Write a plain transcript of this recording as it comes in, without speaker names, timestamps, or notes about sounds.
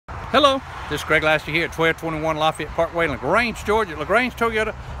Hello, this is Greg Laster here at 1221 Lafayette Parkway in LaGrange, Georgia. LaGrange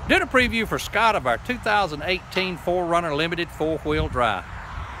Toyota did a preview for Scott of our 2018 4Runner Limited 4-wheel drive.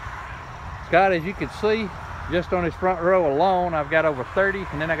 Scott, as you can see, just on this front row alone, I've got over 30,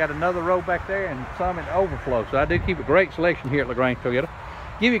 and then I got another row back there and some in overflow. So I do keep a great selection here at LaGrange Toyota.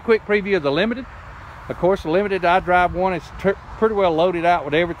 Give you a quick preview of the Limited. Of course, the Limited iDrive1 is pretty well loaded out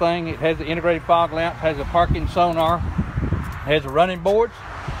with everything. It has the integrated fog lamps, has a parking sonar, has the running boards,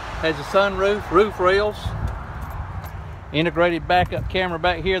 has a sunroof, roof rails, integrated backup camera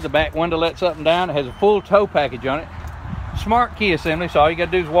back here. The back window lets up and down. It has a full tow package on it. Smart key assembly, so all you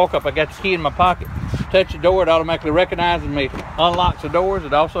gotta do is walk up. I got the key in my pocket, touch the door, it automatically recognizes me, unlocks the doors.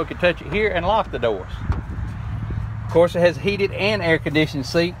 It also can touch it here and lock the doors. Of course, it has heated and air conditioned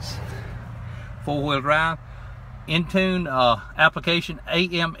seats. 4-wheel drive, in-tune application,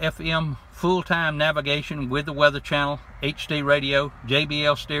 AM, FM, full-time navigation with the weather channel, HD radio,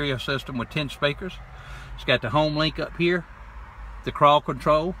 JBL stereo system with 10 speakers. It's got the home link up here, the crawl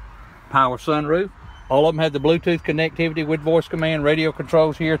control, power sunroof. All of them have the Bluetooth connectivity with voice command, radio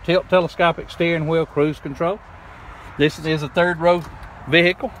controls here, tilt telescopic steering wheel, cruise control. This is a third row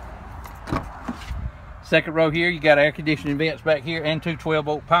vehicle. Second row here, you got air conditioning vents back here and two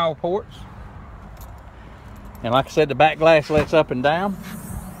 12-volt power ports. And like I said, the back glass lets up and down.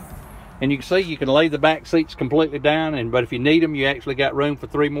 And you can see you can lay the back seats completely down, but if you need them, you actually got room for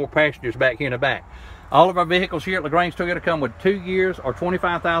 3 more passengers back here in the back. All of our vehicles here at LaGrange Toyota come with 2 years or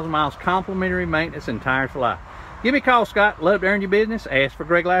 25,000 miles complimentary maintenance and tires for life. Give me a call, Scott. Love to earn your business. Ask for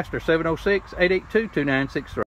Greg Laster, 706-882-2963.